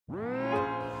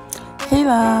Hey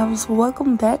loves,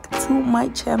 welcome back to my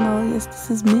channel. Yes,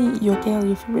 this is me, your girl,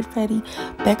 your favorite fatty,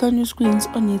 back on your screens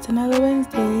on yet another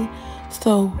Wednesday.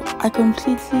 So I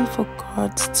completely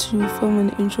forgot to film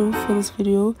an intro for this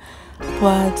video,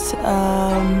 but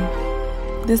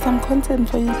there's some content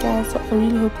for you guys, so I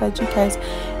really hope that you guys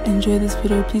enjoy this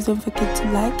video. Please don't forget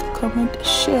to like, comment,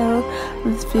 share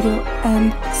this video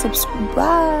and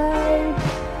subscribe.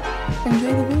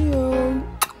 Enjoy the video.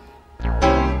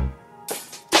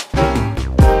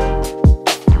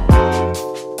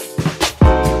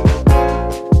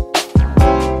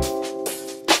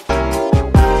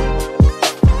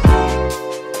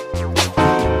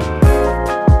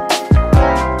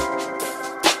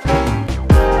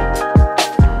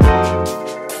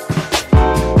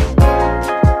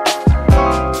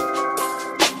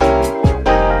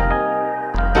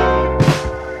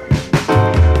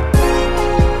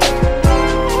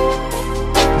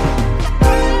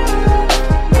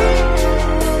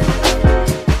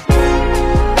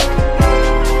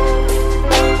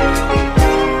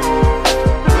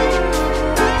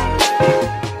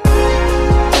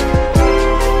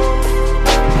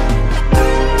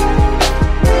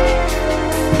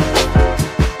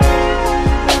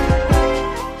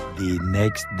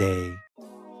 Next day.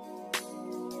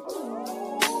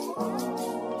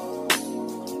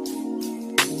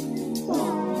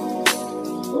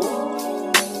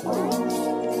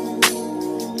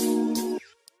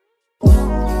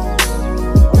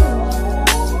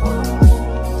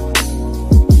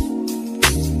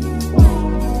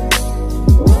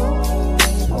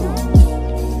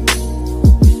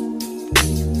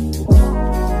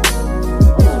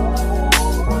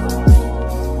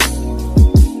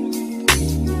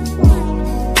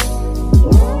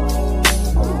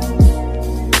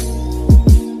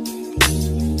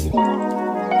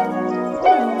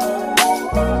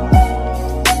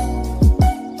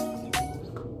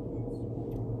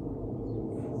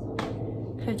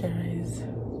 Hey guys,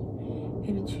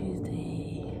 happy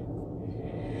Tuesday.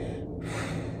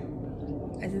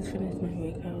 I just finished my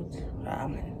workout.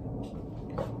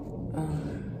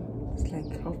 It's like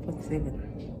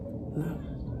 7:30 now.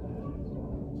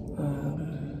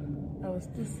 I was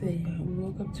still saying we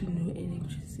woke up to no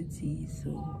electricity, so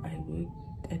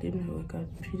I did my workout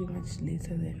pretty much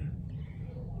later than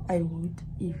I would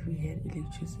if we had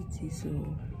electricity. So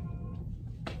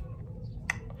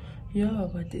yeah,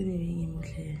 but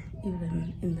anyway,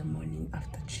 even in the morning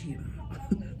after gym.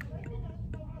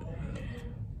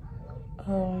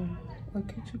 I'll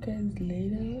catch you guys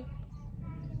later.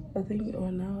 I think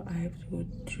now I have to go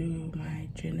to my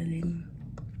journaling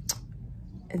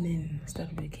and then start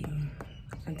working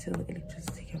until the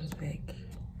electricity comes back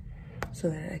so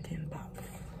that I can bath.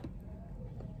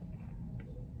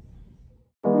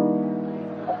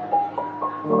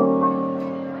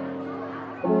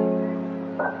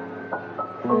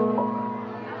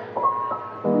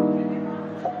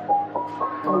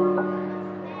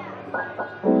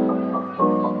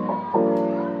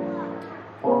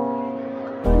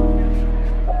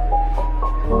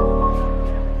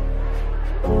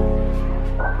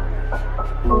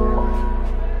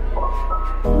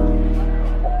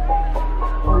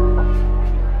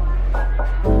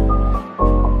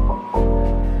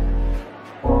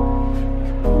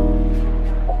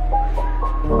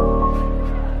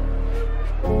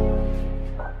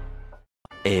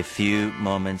 A few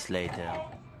moments later.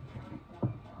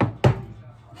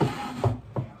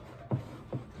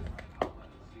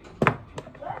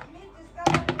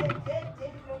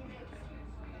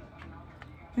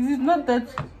 Is it not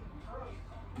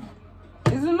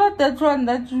that one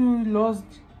that you lost?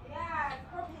 Yeah,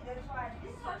 probably that one.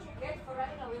 This is what you get for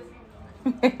running away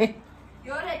from me.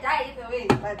 You already died either way,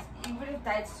 but you would have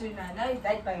died sooner. Now you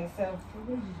died by yourself.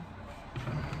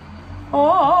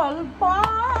 All by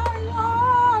yourself.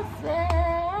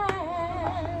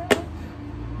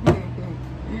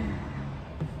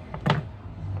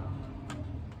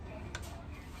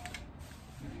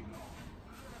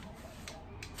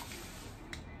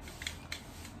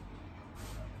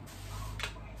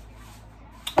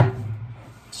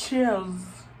 Cheers.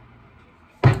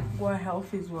 More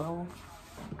health as well.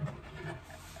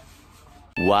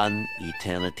 One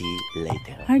eternity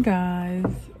later. Hi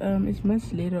guys, it's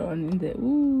much later on in the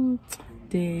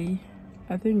day.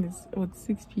 I think it's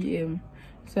 6 p.m.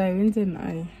 So I went and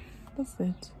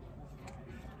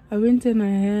I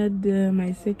had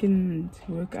my second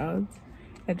workout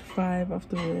at 5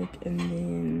 after work, and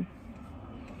then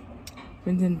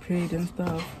went and prayed and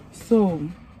stuff. So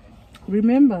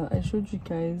remember I showed you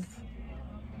guys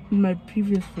in my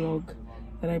previous vlog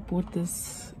that I bought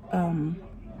this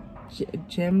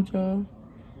jam jar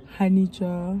honey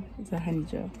jar. It's a honey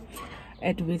jar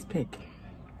at Westpac.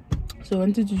 So I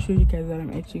wanted to show you guys what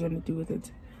I'm actually gonna do with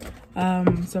it.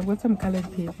 So I've got some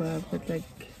colored paper. I've got like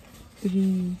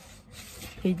 3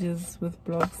 pages with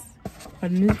blocks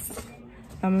on it.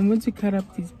 I'm going to cut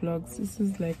up these blocks. This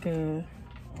is like a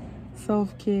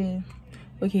self-care.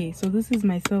 Okay, so this is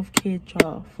my self-care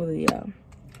jar for the year.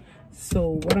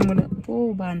 So what I'm gonna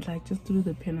I just threw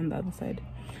the pen on the other side.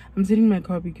 I'm sitting in my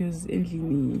car because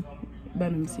endly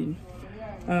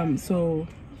so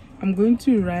I'm going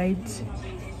to write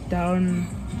down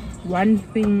one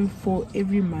thing for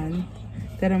every month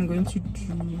that I'm going to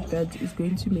do that is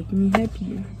going to make me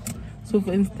happy. So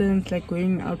for instance, like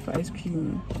going out for ice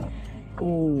cream,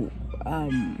 or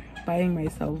buying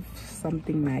myself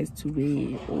something nice to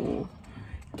wear, or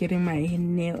getting my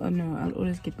nail. Oh no, I'll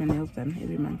always get my nails done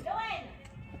every month.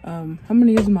 How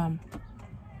many years, mom?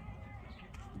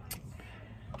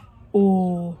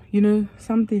 Or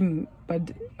something,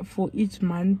 but for each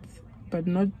month, but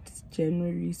not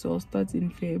January, so I'll start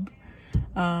in Feb.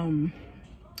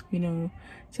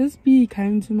 Just be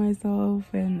kind to myself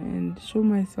and show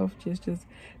myself gestures.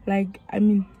 Like, I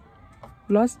mean,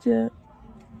 last year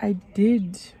I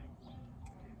did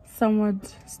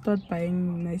somewhat start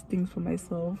buying nice things for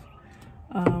myself,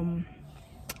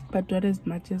 but not as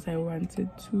much as I wanted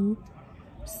to.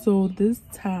 So this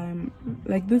time,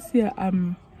 like this year,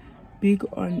 I'm big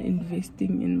on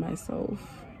investing in myself.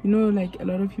 Like a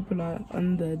lot of people are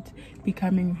on that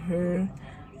becoming her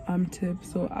tip.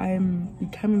 So I'm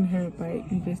becoming her by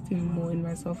investing more in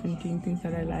myself and doing things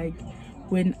that I like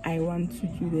when I want to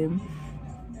do them.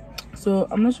 So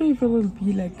I'm not sure if it will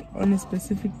be like on a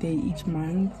specific day each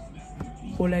month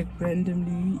or like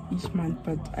randomly each month,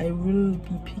 but I will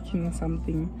be picking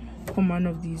something from one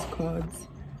of these cards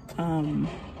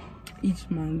each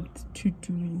month to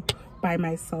do by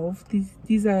myself.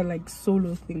 These are like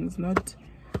solo things, not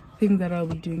things that I'll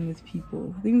be doing with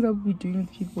people. Things I'll be doing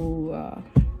with people,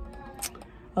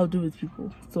 I'll do with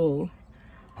people. So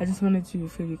I just wanted to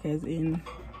fill you guys in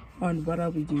on what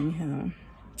I'll be doing here.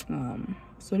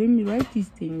 So let me write these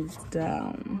things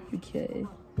down. Okay,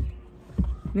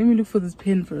 let me look for this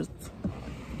pen first.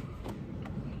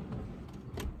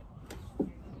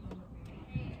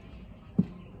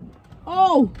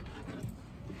 Oh,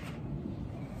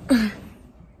 I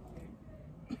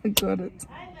got it.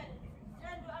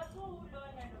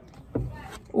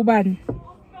 Uban.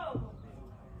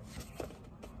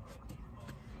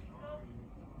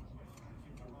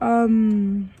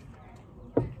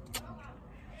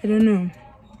 I don't know.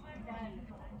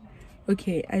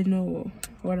 Okay, I know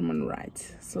what I'm gonna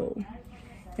write, so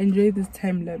enjoy this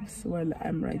time lapse while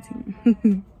I'm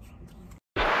writing.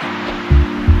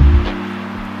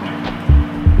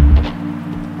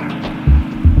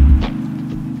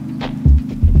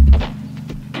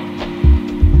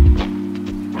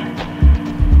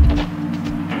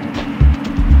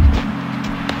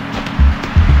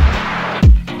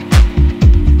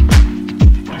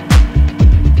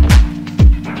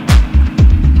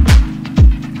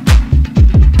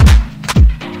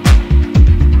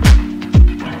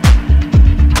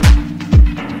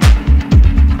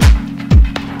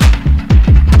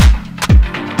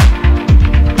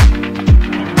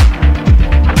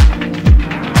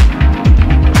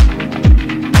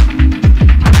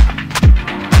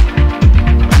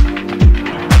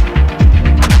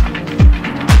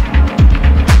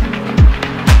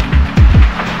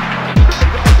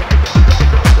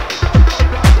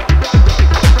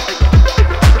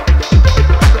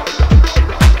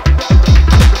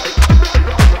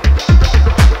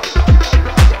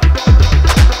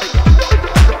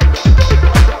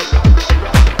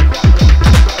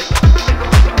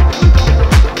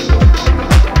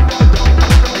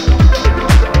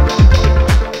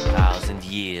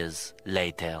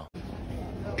 Later.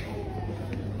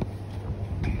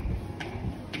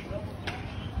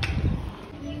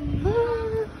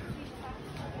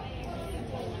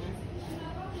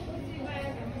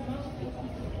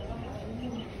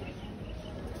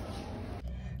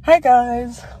 Hi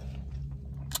guys,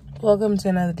 welcome to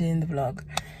another day in the vlog.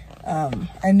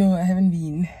 I know I haven't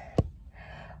been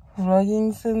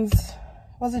vlogging since,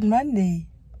 was it Monday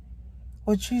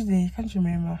or Tuesday? I can't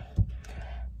remember.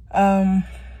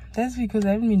 That's because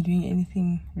I haven't been doing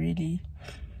anything really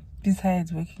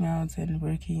besides working out and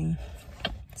working.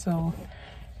 So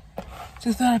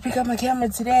just thought I'd pick up my camera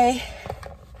today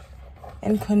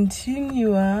and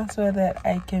continue so that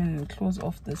I can close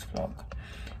off this vlog.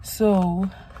 So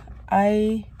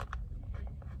I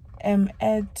am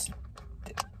at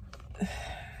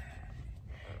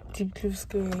Deep Cliff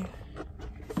Square.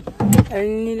 I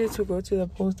needed to go to the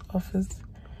post office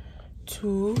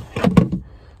to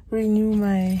renew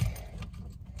my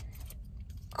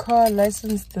car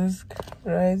license disc,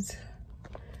 right?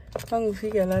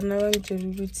 Mangifika lana bangitshela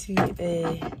ukuthi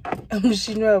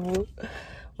amshini wabo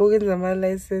okwenza ama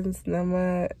license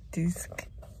nama disc.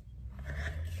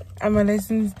 My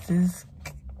license disc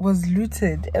was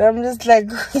looted, and I'm just like,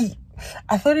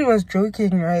 I thought he was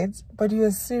joking, right? But he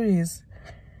was serious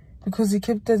because he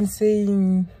kept on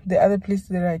saying the other place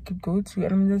that I could go to,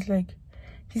 and I'm just like,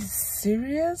 he's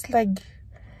serious? Like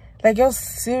you're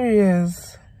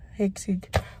serious?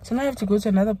 Hectic. So now I have to go to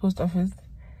another post office,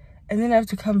 and then I have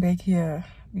to come back here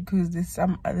because there's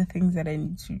some other things that I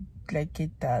need to like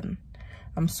get done.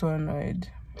 I'm so annoyed.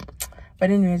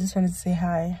 But anyway, I just wanted to say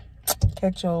hi.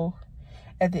 Catch y'all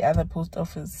at the other post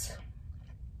office.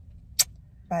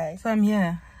 Bye. So I'm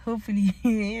here. Hopefully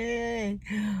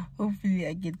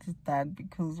I get this done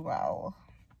because wow,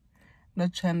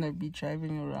 not trying to be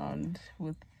driving around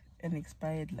with an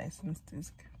expired license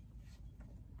disc.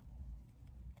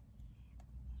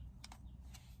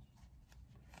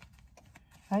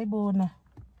 Hi Bona.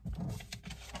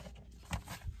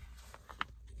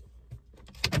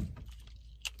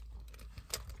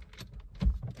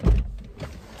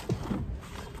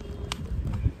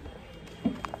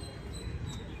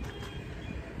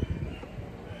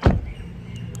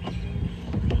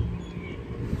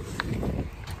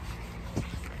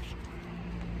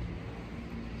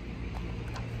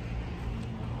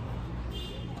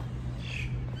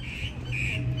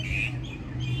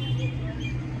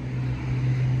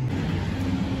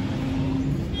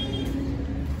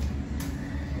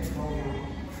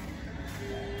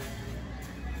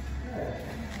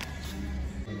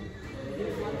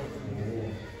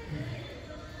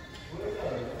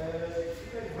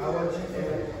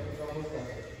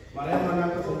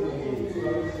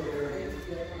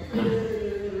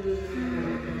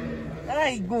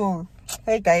 Go.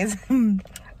 Hey guys,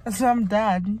 so I'm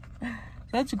done. So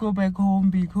I had to go back home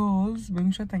because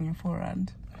being shot on £4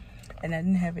 and I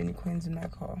didn't have any coins in my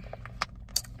car.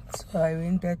 So I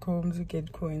went back home to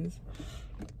get coins.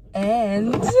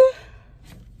 And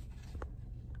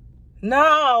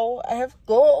now I have to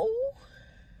go.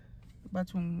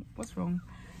 But what's wrong?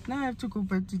 Now I have to go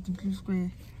back to the Blue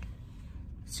Square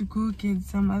to go get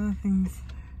some other things.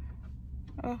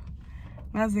 Oh.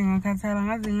 I'm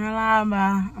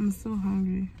so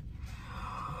hungry.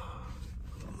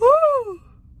 Woo!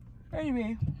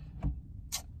 Anyway,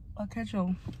 I'll catch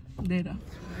y'all later.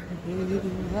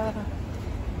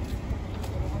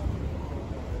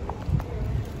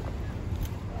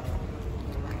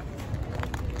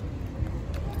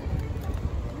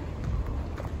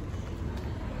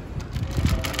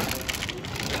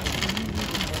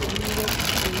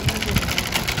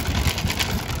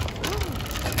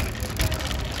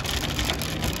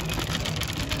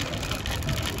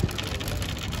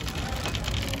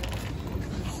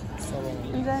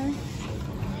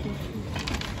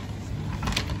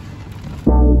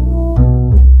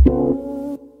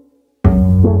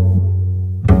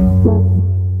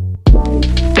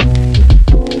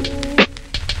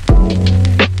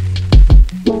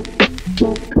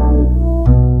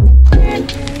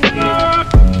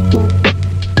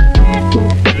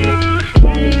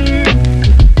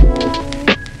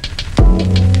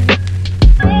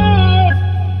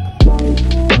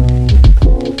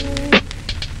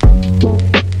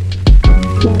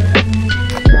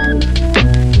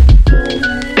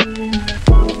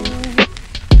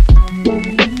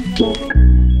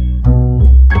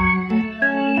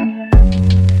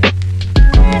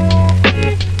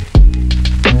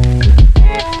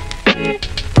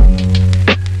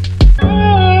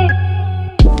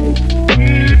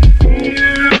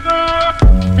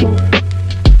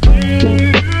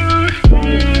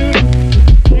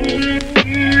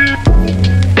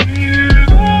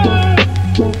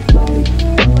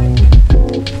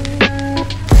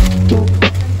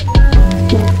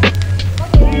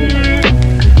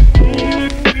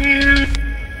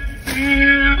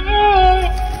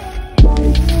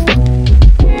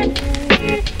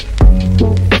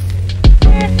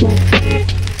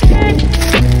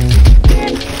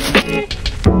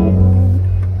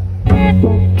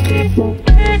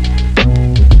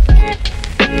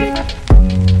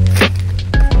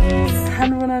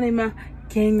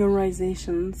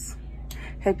 Gangerizations.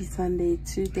 Happy Sunday.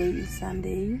 Today is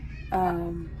Sunday. I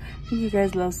think you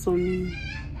guys last saw me.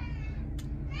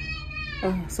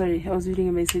 Oh, sorry, I was reading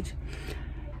a message.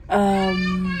 Why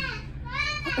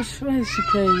is she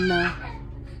crying now?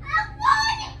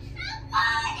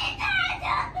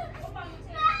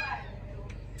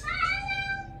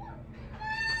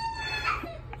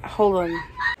 Hold on.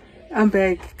 I'm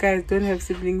back, guys. Don't have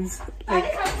siblings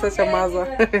like such a mother.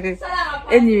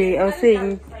 Anyway, I was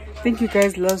saying, thank you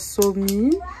guys last saw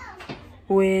me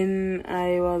when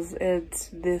I was at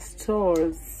the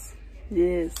stores.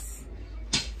 Yes,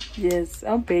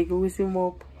 I'm back with him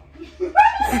up.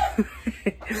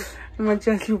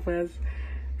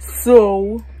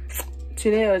 So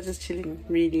today I was just chilling,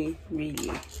 really.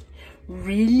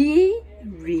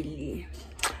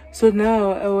 So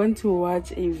now I want to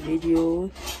watch a video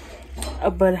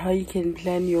about how you can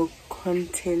plan your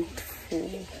content for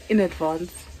in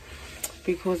advance,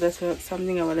 because that's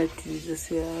something I want to do this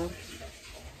year.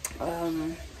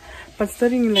 But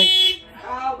starting like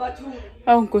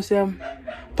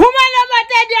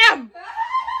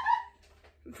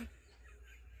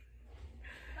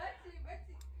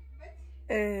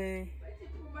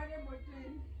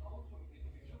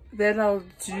then I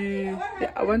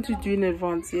want to do in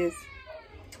advance, yes.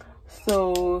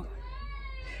 So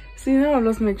see, now I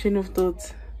lost my train of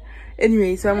thought.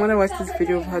 Anyway, so I'm gonna watch this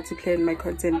video of how to plan my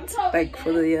content like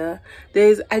for the year.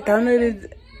 I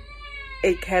downloaded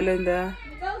a calendar,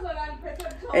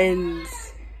 and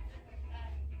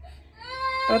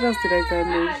what else did I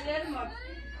download?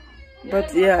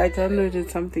 But yeah, I downloaded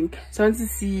something, so I want to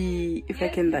see if I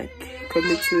can like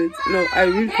commit to it. No, I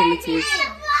will commit to it.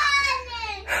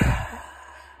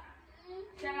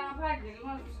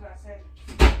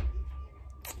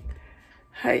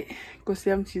 Hi, go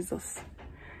see Jesus.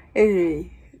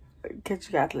 Anyway, catch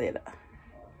you guys later.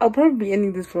 I'll probably be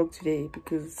ending this vlog today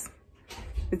because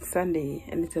it's Sunday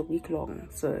and it's a week long,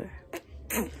 so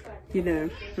you know.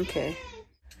 Okay,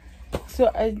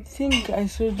 so I think I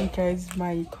showed you guys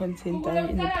my content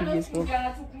in the previous vlog.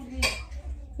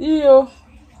 Yo,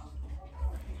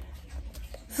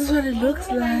 this is what it looks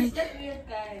like.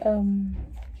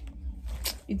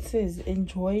 It says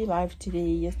enjoy life today,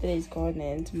 yesterday is gone,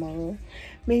 and tomorrow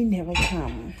may never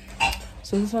come.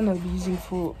 So this one I'll be using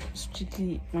for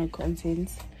strictly my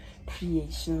content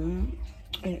creation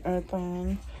and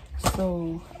everything.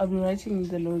 So I'll be writing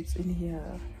the notes in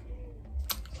here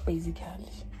basically.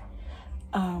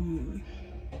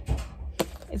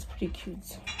 It's pretty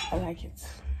cute, I like it.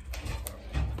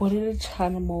 Bought it at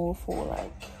China Mall for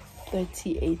like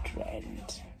 38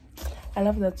 rand. I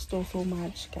love that store so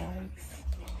much, guys.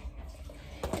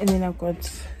 And then I've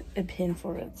got a pen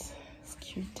for it. It's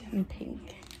cute and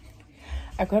pink.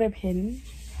 I got a pen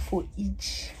for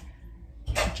each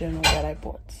journal that I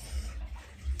bought.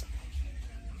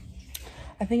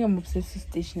 I think I'm obsessed with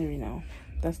stationery now.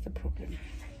 That's the problem.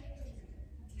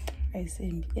 I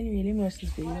say, anyway, let me watch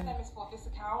this video. One of them is for this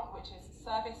account, which is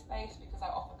service-based because I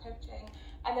offer coaching.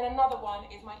 And then another one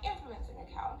is my influencing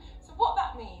account. So what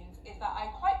that means is that I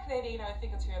quite clearly know a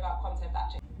thing or two about content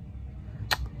that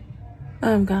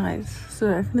guys,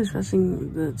 so I finished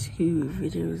watching the 2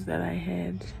 videos that I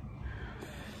had.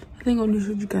 I think I only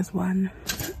showed you guys one.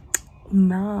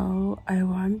 Now I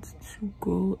want to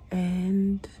go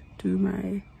and do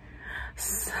my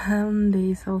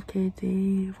Sunday self-care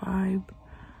day vibe.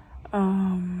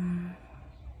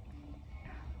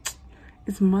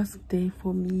 It's mosque day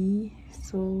for me,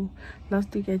 so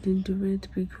last week I didn't do it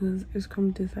because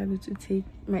Eskom decided to take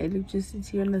my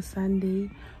electricity on a Sunday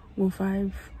or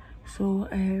 5. So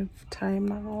I have time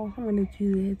now. I'm gonna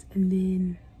do that and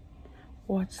then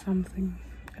watch something.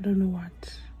 I don't know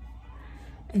what.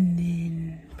 And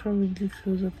then probably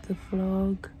close up the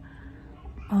vlog.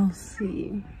 I'll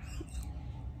see.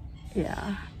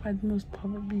 Yeah, but most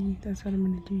probably that's what I'm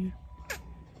gonna do.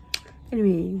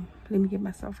 Anyway, let me get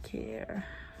my self-care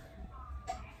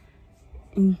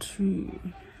into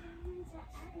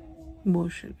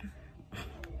motion.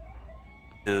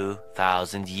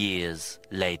 2,000 years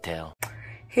later.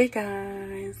 Hey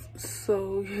guys,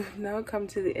 so you've now come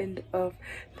to the end of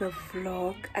the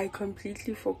vlog. I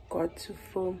completely forgot to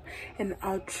film an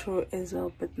outro as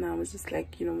well, but now I was just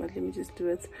like, you know what, let me just do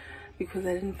it because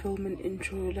I didn't film an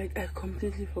intro. Like, I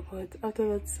completely forgot. After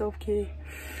that self-care,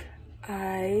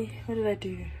 what did I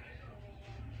do?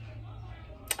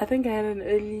 I think I had an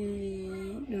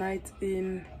early night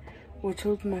in or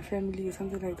chilled with my family or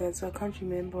something like that, so I can't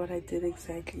remember what I did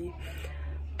exactly.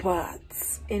 But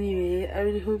anyway, I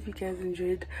really hope you guys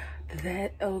enjoyed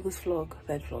this vlog.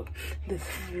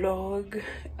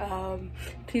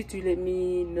 Please do let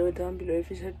me know down below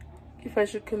if I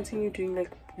should continue doing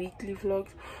like weekly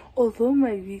vlogs, although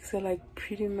my weeks are like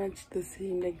pretty much the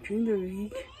same. Like during the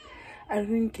week I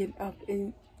don't get up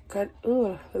and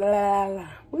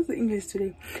what's the English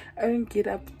today? I don't get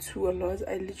up to a lot.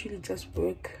 I literally just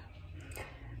work,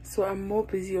 so I'm more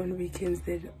busy on weekends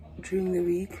than during the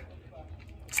week.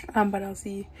 But I'll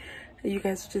see You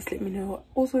guys just let me know.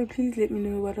 Also, please let me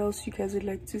know what else you guys would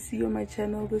like to see on my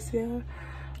channel this year.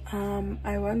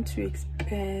 I want to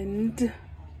expand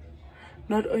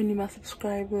not only my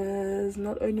subscribers,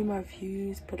 not only my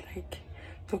views, but like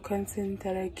the content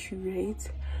that I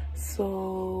curate.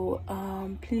 So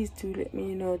please do let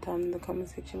me know down in the comment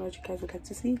section what you guys would like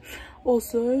to see.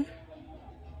 Also,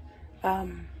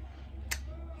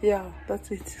 yeah,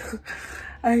 that's it.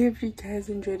 I hope you guys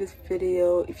enjoyed this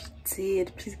video. If you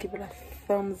did, please give it a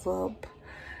thumbs up,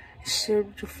 share it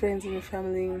with your friends and your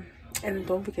family, and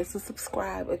don't forget to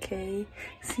subscribe. Okay,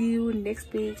 see you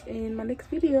next week in my next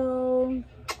video.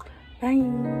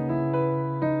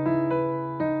 Bye.